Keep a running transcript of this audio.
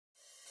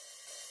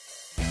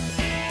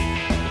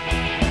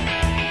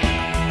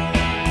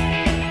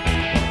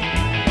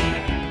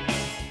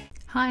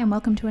Hi and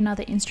welcome to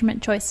another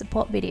instrument choice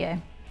support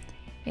video.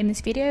 In this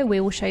video we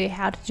will show you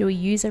how to do a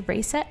user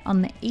reset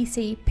on the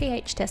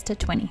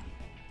EC-pHTestr20.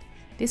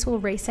 This will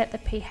reset the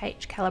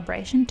pH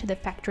calibration to the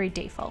factory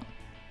default.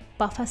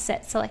 Buffer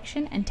set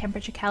selection and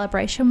temperature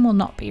calibration will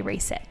not be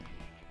reset.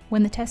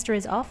 When the tester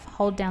is off,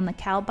 hold down the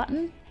cal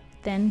button,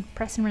 then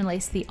press and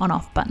release the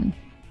on-off button.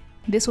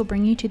 This will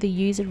bring you to the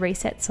user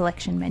reset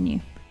selection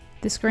menu.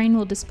 The screen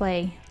will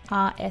display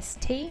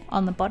RST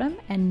on the bottom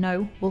and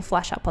No will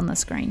flash up on the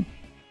screen.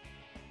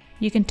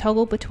 You can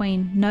toggle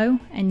between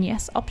No and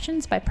Yes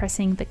options by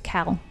pressing the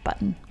Cal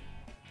button.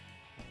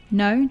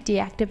 No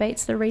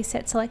deactivates the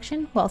reset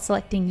selection, while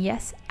selecting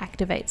Yes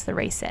activates the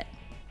reset.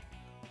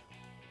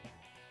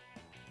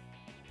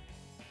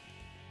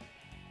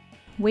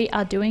 We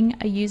are doing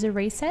a user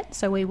reset,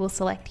 so we will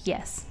select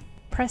Yes.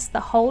 Press the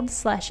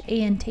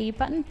Hold/ENT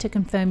button to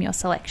confirm your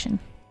selection.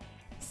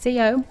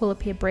 CO will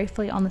appear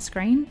briefly on the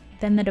screen,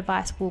 then the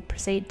device will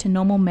proceed to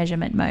normal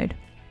measurement mode.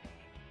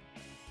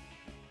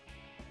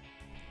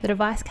 The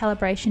device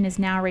calibration is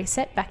now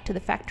reset back to the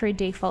factory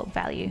default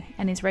value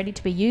and is ready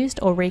to be used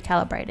or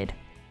recalibrated.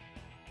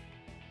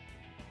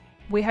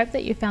 We hope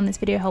that you found this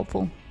video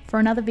helpful. For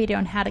another video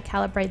on how to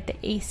calibrate the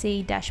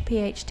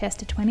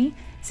EC-pHTestr20,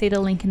 see the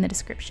link in the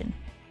description.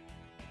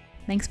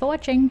 Thanks for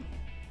watching!